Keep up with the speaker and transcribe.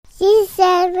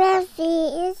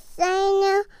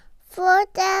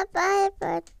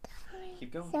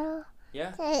go. So,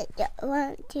 Yeah? I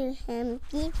want to him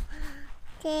give.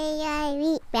 Say I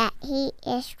read that he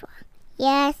is strong.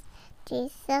 Yes,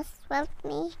 Jesus loved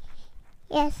me.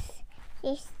 Yes,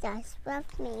 Jesus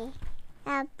loved me.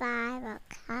 The Bible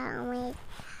called me.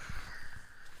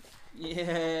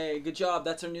 Yay, good job.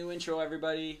 That's our new intro,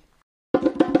 everybody.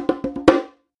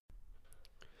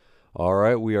 All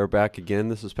right, we are back again.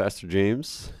 This is Pastor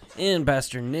James. And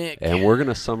Pastor Nick. And we're going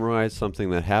to summarize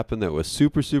something that happened that was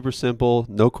super, super simple.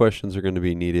 No questions are going to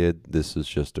be needed. This is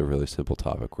just a really simple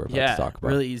topic we're about to talk about.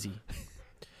 Really easy.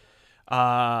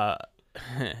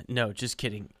 No, just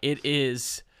kidding. It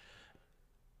is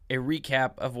a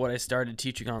recap of what I started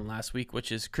teaching on last week,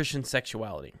 which is Christian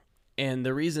sexuality. And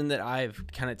the reason that I've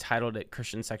kind of titled it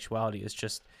Christian sexuality is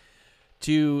just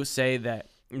to say that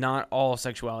not all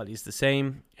sexuality is the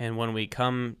same. And when we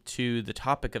come to the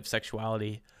topic of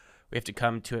sexuality, we have to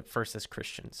come to it first as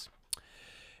Christians.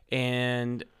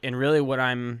 And really what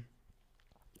I'm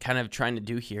kind of trying to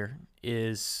do here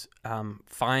is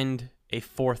find a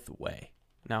fourth way.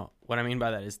 Now, what I mean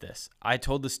by that is this. I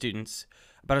told the students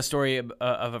about a story of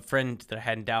a friend that I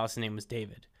had in Dallas. His name was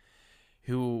David,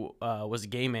 who was a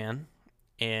gay man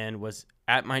and was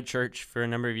at my church for a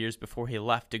number of years before he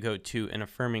left to go to an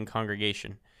affirming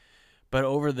congregation. But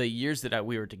over the years that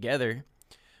we were together,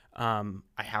 I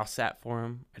house sat for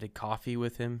him. I did coffee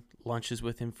with him, lunches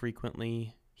with him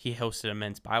frequently. He hosted a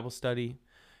men's Bible study,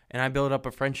 and I built up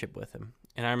a friendship with him.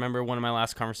 And I remember one of my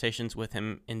last conversations with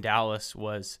him in Dallas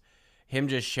was him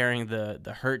just sharing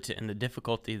the hurt and the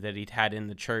difficulty that he'd had in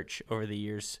the church over the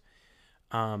years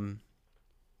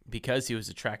because he was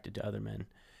attracted to other men.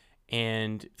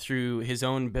 And through his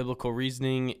own biblical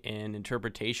reasoning and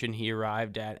interpretation, he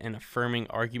arrived at an affirming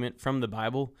argument from the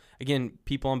Bible. Again,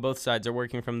 people on both sides are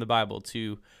working from the Bible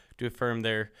to affirm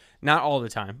their, not all the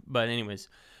time, but anyways.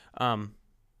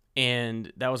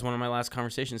 And that was one of my last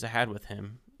conversations I had with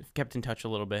him. I've kept in touch a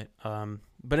little bit.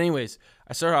 But anyways,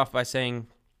 I started off by saying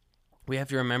we have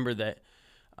to remember that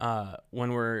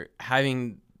when we're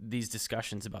having these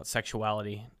discussions about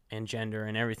sexuality and gender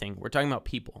and everything, we're talking about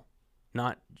people,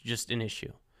 not just an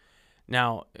issue.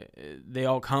 Now, they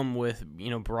all come with,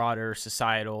 broader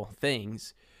societal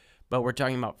things, but we're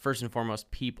talking about first and foremost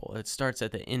people. It starts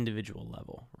at the individual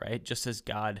level, right? Just as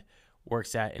God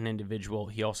works at an individual,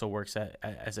 he also works at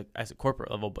as a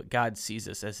corporate level, but God sees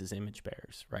us as his image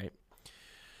bearers, right?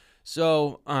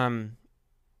 So,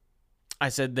 I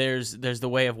said there's the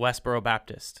way of Westboro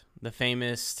Baptist, the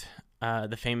famous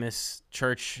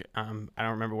church. I don't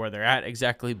remember where they're at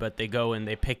exactly, but they go and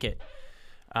they picket,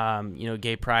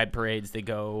 gay pride parades. They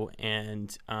go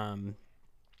and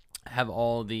have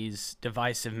all these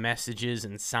divisive messages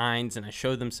and signs, and I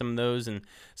showed them some of those and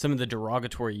some of the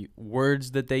derogatory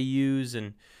words that they use,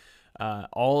 and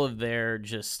all of their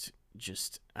just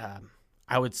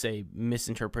I would say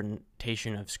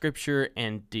misinterpretation of Scripture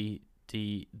and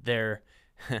their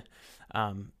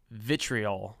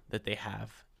vitriol that they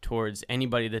have towards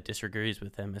anybody that disagrees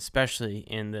with them, especially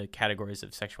in the categories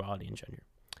of sexuality and gender.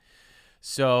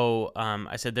 So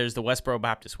I said there's the Westboro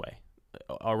Baptist way,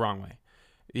 a wrong way.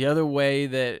 The other way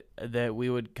that we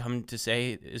would come to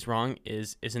say is wrong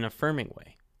is an affirming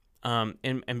way.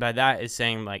 And by that is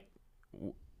saying, like,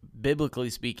 biblically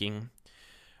speaking,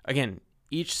 again,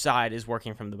 each side is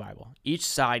working from the Bible. Each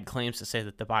side claims to say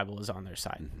that the Bible is on their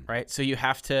side, right? So you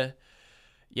have to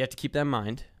keep that in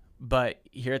mind. But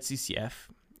here at CCF,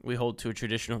 we hold to a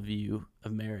traditional view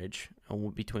of marriage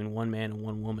between one man and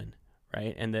one woman,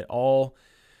 right? And that all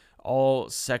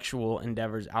sexual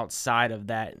endeavors outside of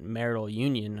that marital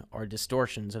union are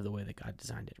distortions of the way that God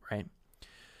designed it, right?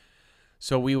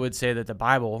 So we would say that the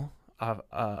Bible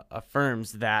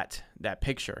affirms that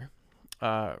picture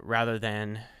rather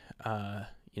than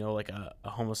like a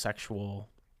homosexual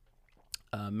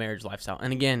marriage lifestyle.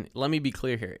 And again, let me be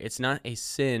clear here: it's not a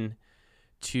sin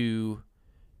to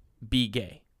be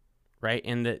gay, right?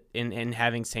 In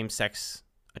having same-sex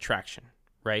attraction,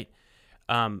 right?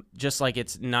 Just like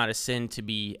it's not a sin to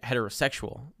be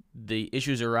heterosexual. The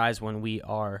issues arise when we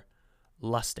are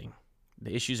lusting.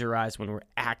 The issues arise when we're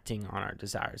acting on our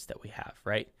desires that we have,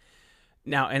 right?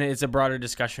 Now, and it's a broader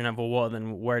discussion of, well,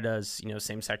 then where does,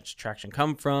 same-sex attraction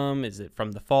come from? Is it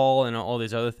from the fall and all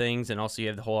these other things? And also you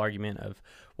have the whole argument of,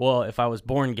 well, if I was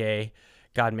born gay,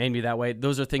 God made me that way.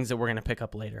 Those are things that we're going to pick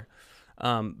up later.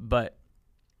 But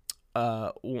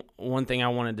one thing I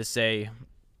wanted to say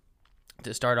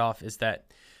to start off is that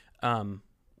when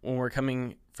we're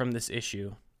coming from this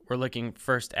issue, we're looking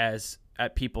first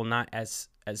at people not as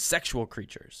sexual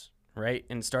creatures, right?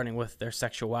 And starting with their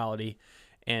sexuality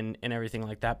and everything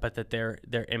like that, but that they're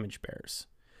image bearers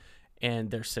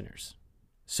and they're sinners.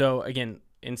 So again,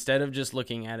 instead of just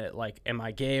looking at it like, am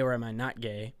I gay or am I not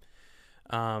gay?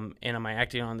 And am I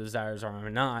acting on desires or am I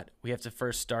not? We have to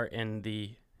first start in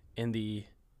the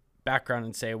background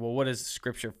and say, well, what does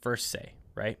Scripture first say,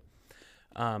 right?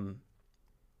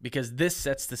 Because this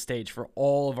sets the stage for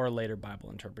all of our later Bible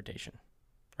interpretation,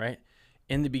 right?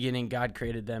 In the beginning, God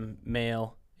created them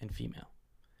male and female.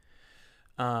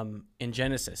 In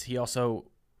Genesis, he also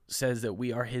says that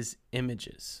we are his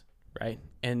images, right?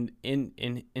 And in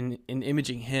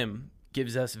imaging him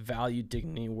gives us value,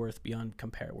 dignity, and worth beyond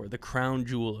compare. We're the crown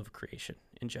jewel of creation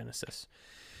in Genesis.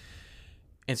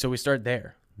 And so we start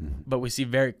there. Mm-hmm. But we see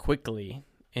very quickly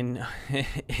in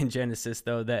Genesis,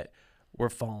 though, that we're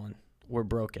fallen, we're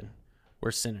broken,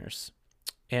 we're sinners.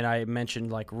 And I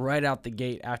mentioned, like, right out the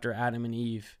gate after Adam and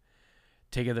Eve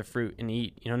take of the fruit and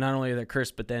eat, not only are they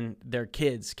cursed, but then their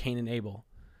kids, Cain and Abel,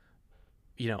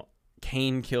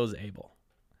 Cain kills Abel.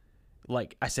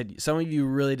 Like I said, some of you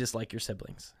really dislike your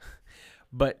siblings,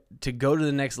 but to go to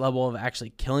the next level of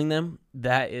actually killing them,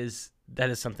 that is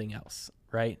something else,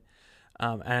 right?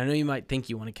 And I know you might think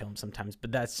you want to kill them sometimes,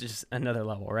 but that's just another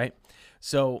level, right?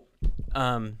 So,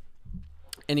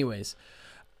 anyways,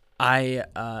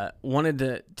 I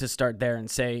wanted to start there and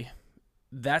say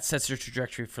that sets the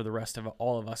trajectory for the rest of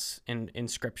all of us in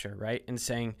Scripture, right? And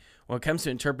saying, when it comes to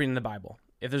interpreting the Bible,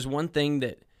 if there's one thing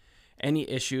that any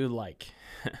issue like,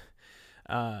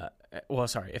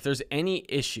 if there's any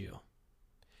issue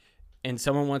and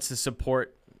someone wants to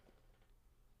support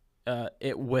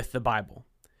it with the Bible,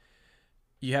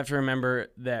 you have to remember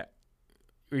that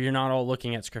you're not all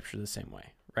looking at Scripture the same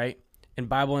way, right? And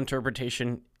Bible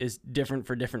interpretation is different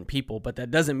for different people, but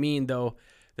that doesn't mean, though,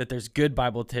 that there's good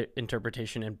Bible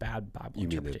interpretation and bad Bible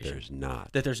interpretation. You mean that there's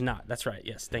not? That there's not. That's right.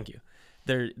 Yes, thank you.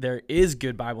 There is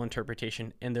good Bible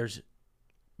interpretation, and there's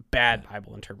bad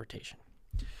Bible interpretation.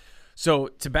 So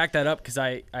to back that up, because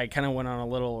I kind of went on a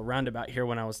little roundabout here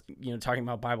when I was talking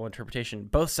about Bible interpretation.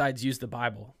 Both sides use the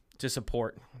Bible to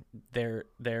support their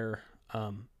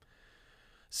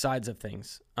sides of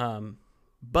things,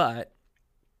 but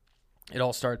it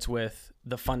all starts with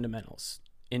the fundamentals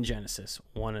in Genesis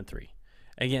 1 and 3.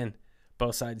 Again,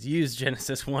 both sides use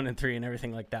Genesis 1 and 3 and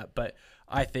everything like that, but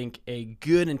I think a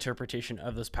good interpretation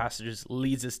of those passages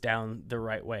leads us down the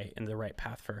right way and the right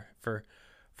path for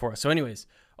us. So anyways,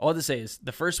 all to say is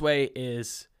the first way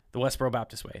is the Westboro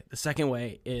Baptist way. The second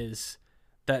way is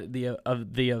that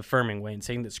the affirming way, and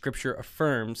saying that Scripture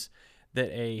affirms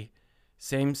that a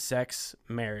same-sex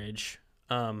marriage,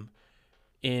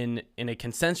 in a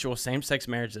consensual same-sex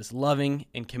marriage that's loving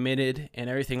and committed and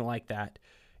everything like that,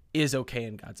 is okay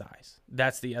in God's eyes.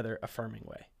 That's the other affirming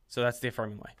way. So that's the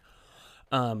affirming way.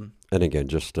 And again,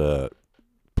 just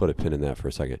put a pin in that for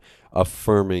a second.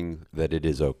 Affirming that it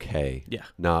is okay,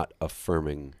 not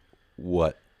affirming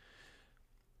what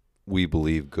we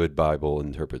believe good Bible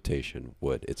interpretation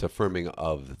would. It's affirming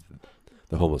of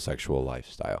the homosexual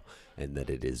lifestyle and that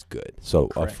it is good. So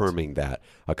Correct. Affirming that,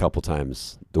 a couple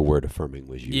times the word affirming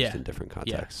was used in different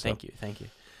contexts. Yeah, thank you.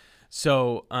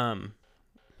 So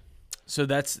so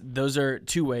those are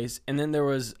two ways. And then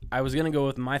I was going to go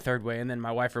with my third way, and then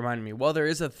my wife reminded me, well, there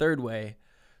is a third way.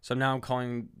 So now I'm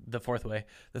calling the fourth way.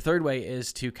 The third way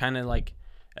is to kind of, like,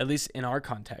 at least in our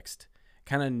context,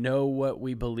 kind of know what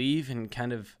we believe and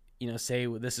kind of, say,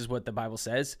 well, this is what the Bible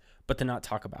says, but to not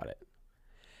talk about it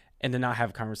and to not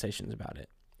have conversations about it,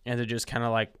 and to just kind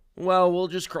of like, well, we'll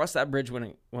just cross that bridge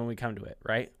when we come to it,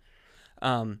 right?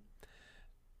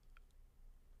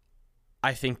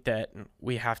 I think that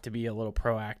we have to be a little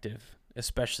proactive,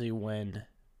 especially when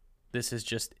this is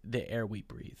just the air we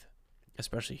breathe,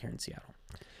 especially here in Seattle.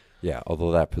 Yeah,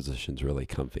 although that position's really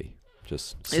comfy.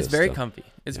 It's very comfy.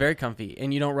 It's very comfy.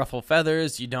 And you don't ruffle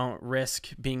feathers. You don't risk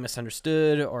being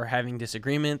misunderstood or having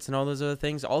disagreements and all those other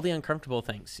things. All the uncomfortable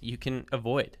things you can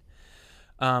avoid.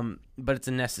 But it's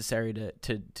necessary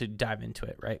to dive into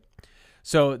it, right?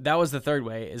 So that was the third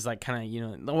way, is like kind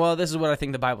of, well, this is what I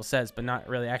think the Bible says, but not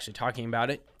really actually talking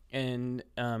about it. And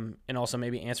also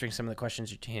maybe answering some of the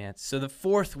questions you can answer. So the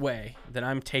fourth way that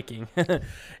I'm taking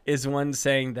is one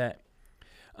saying that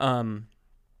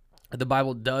the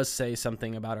Bible does say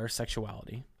something about our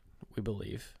sexuality, we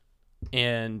believe,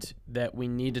 and that we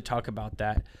need to talk about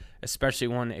that, especially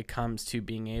when it comes to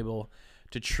being able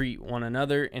to treat one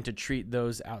another and to treat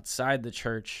those outside the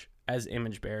church as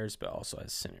image bearers, but also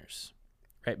as sinners,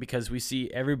 right? Because we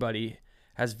see everybody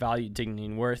has value, dignity,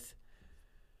 and worth,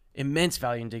 immense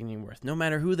value and dignity and worth, no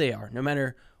matter who they are, no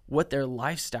matter what their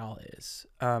lifestyle is.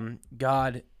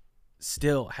 God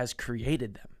still has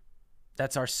created them.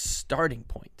 That's our starting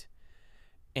point,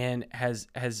 and has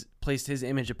placed his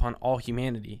image upon all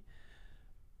humanity,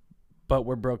 but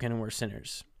we're broken and we're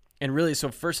sinners. And really, so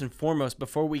first and foremost,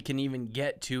 before we can even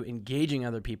get to engaging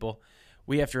other people,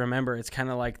 we have to remember it's kind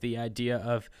of like the idea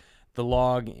of the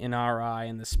log in our eye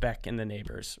and the speck in the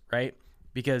neighbor's, right?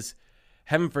 Because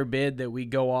heaven forbid that we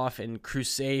go off and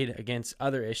crusade against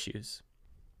other issues,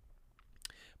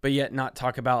 but yet not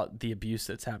talk about the abuse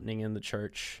that's happening in the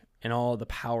church and all the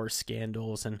power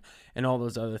scandals and all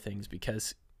those other things,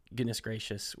 because goodness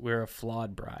gracious, we're a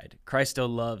flawed bride. Christ still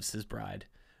loves his bride,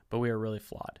 but we are really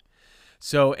flawed.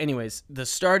 So anyways, the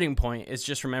starting point is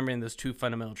just remembering those two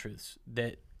fundamental truths,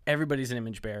 that everybody's an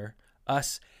image bearer,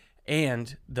 us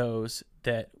and those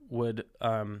that would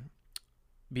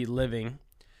be living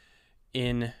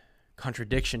in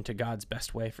contradiction to God's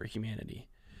best way for humanity.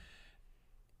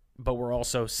 But we're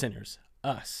also sinners,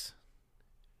 us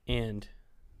and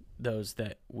those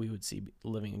that we would see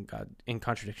living in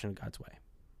contradiction to God's way,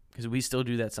 because we still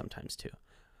do that sometimes too.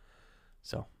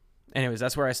 So anyways,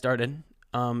 that's where I started.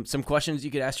 Some questions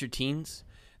you could ask your teens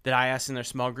that I asked in their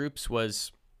small groups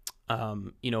was,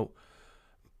 and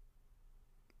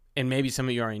maybe some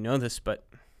of you already know this, but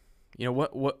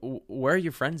where are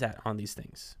your friends at on these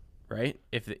things, right?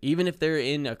 Even if they're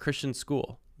in a Christian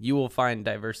school, you will find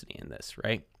diversity in this,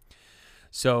 right?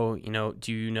 So,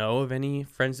 do you know of any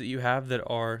friends that you have that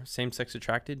are same-sex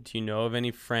attracted? Do you know of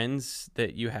any friends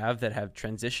that you have that have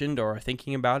transitioned or are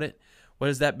thinking about it? What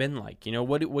has that been like?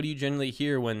 What do you generally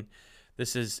hear when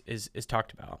this is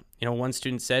talked about? One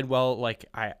student said, well, like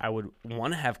I would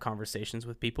want to have conversations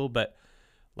with people, but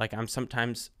like I'm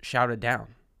sometimes shouted down,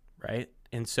 right?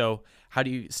 And so how do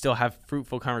you still have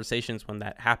fruitful conversations when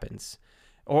that happens?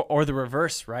 Or the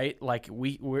reverse, right? Like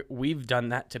we've done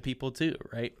that to people too,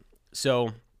 right?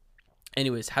 So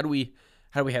anyways, how do we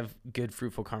have good,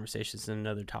 fruitful conversations is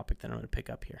another topic that I'm going to pick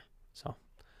up here. So,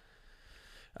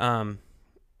 and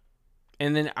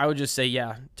then I would just say,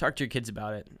 talk to your kids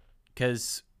about it.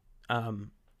 Because,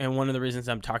 and one of the reasons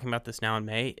I'm talking about this now in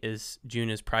May is June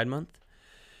is Pride Month.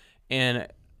 And,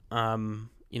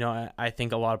 I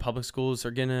think a lot of public schools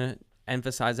are going to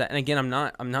emphasize that. And again, I'm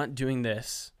not doing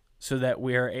this so that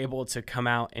we are able to come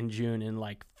out in June and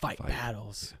like fight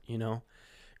battles,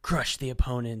 crush the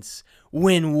opponents,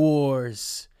 win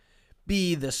wars,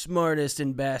 be the smartest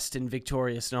and best and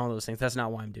victorious and all those things. That's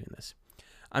not why I'm doing this.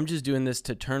 I'm just doing this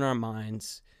to turn our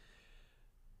minds,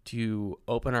 to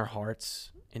open our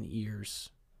hearts and ears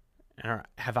and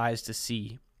have eyes to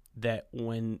see that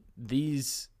when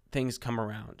these things come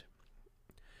around,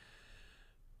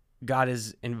 God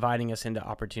is inviting us into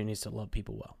opportunities to love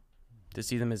people well, to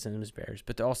see them as image bearers,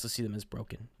 but to also see them as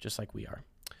broken, just like we are.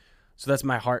 So that's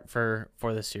my heart for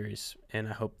this series, and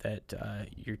I hope that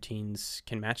your teens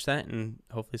can match that, and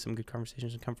hopefully some good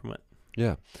conversations can come from it.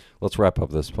 Yeah. Let's wrap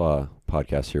up this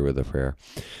podcast here with a prayer.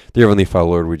 Dear Heavenly Father,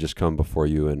 Lord, we just come before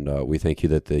you, and we thank you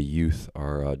that the youth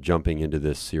are jumping into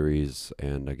this series.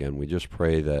 And again, we just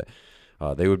pray that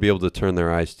they would be able to turn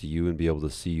their eyes to you and be able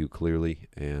to see you clearly.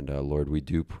 And Lord, we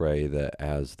do pray that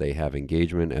as they have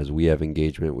engagement, as we have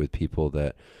engagement with people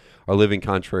that are living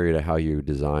contrary to how you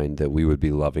designed, that we would be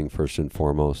loving first and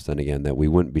foremost. And again, that we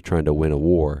wouldn't be trying to win a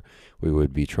war. We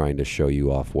would be trying to show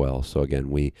you off well. So again,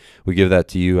 we give that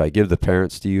to you. I give the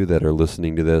parents to you that are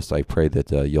listening to this. I pray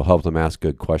that you'll help them ask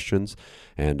good questions.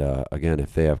 And again,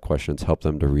 if they have questions, help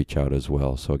them to reach out as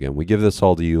well. So again, we give this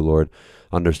all to you, Lord,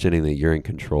 understanding that you're in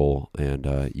control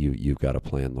and you've got a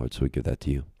plan, Lord. So we give that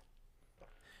to you.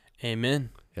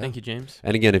 Amen. Yeah. Thank you, James.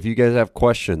 And again, if you guys have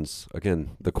questions,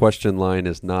 again, the question line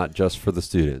is not just for the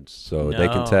students. So they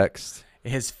can text.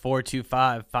 It's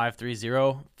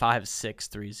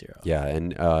 425-530-5630. Yeah,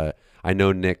 and I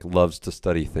know Nick loves to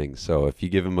study things. So if you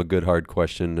give him a good hard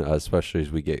question, especially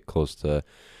as we get close to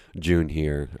June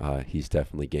here, he's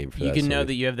definitely game for that. You can know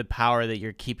that you have the power that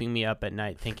you're keeping me up at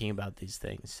night thinking about these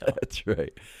things. So. That's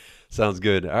right. Sounds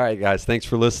good. All right, guys. Thanks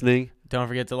for listening. Don't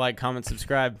forget to like, comment,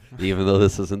 subscribe. Even though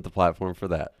this isn't the platform for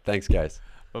that. Thanks, guys.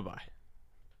 Bye-bye.